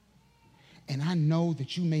 And I know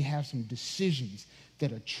that you may have some decisions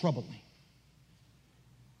that are troubling.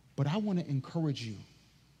 But I want to encourage you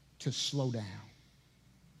to slow down.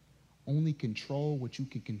 Only control what you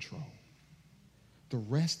can control. The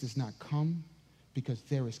rest does not come because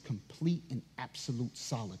there is complete and absolute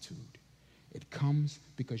solitude. It comes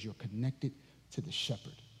because you're connected to the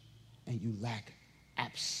shepherd and you lack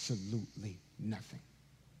absolutely nothing.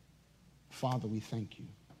 Father, we thank you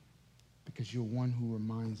because you're one who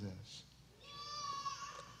reminds us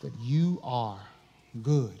that you are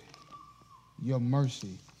good. Your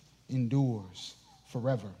mercy endures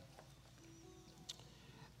forever.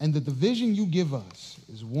 And that the vision you give us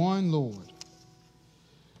is one, Lord,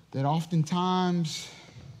 that oftentimes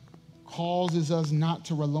causes us not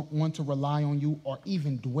to want to rely on you or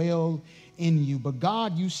even dwell in you. But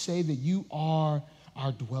God, you say that you are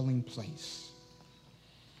our dwelling place.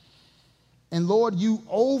 And Lord, you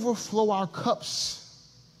overflow our cups,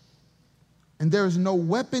 and there is no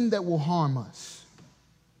weapon that will harm us.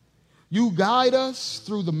 You guide us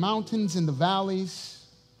through the mountains and the valleys,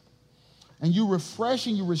 and you refresh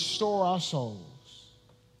and you restore our souls.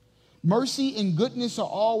 Mercy and goodness are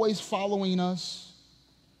always following us.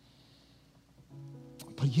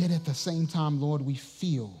 But yet at the same time, Lord, we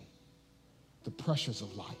feel the pressures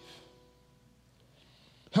of life.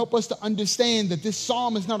 Help us to understand that this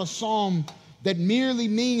psalm is not a psalm that merely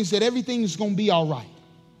means that everything's going to be all right.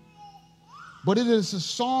 But it is a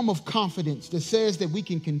psalm of confidence that says that we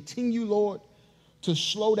can continue, Lord, to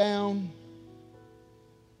slow down.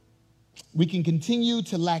 We can continue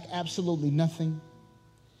to lack absolutely nothing.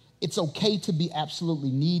 It's okay to be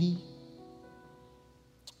absolutely needy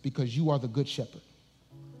because you are the good shepherd.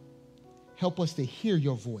 Help us to hear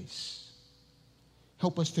your voice.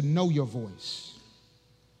 Help us to know your voice.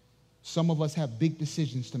 Some of us have big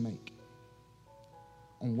decisions to make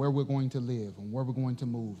on where we're going to live, on where we're going to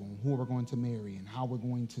move, on who we're going to marry, and how we're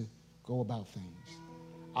going to go about things.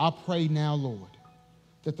 I pray now, Lord,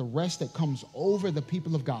 that the rest that comes over the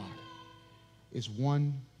people of God is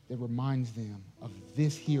one that reminds them of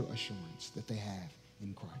this here assurance that they have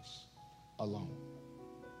in Christ alone.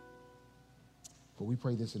 For we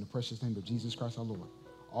pray this in the precious name of Jesus Christ our Lord.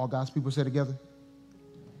 All God's people say together,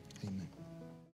 amen.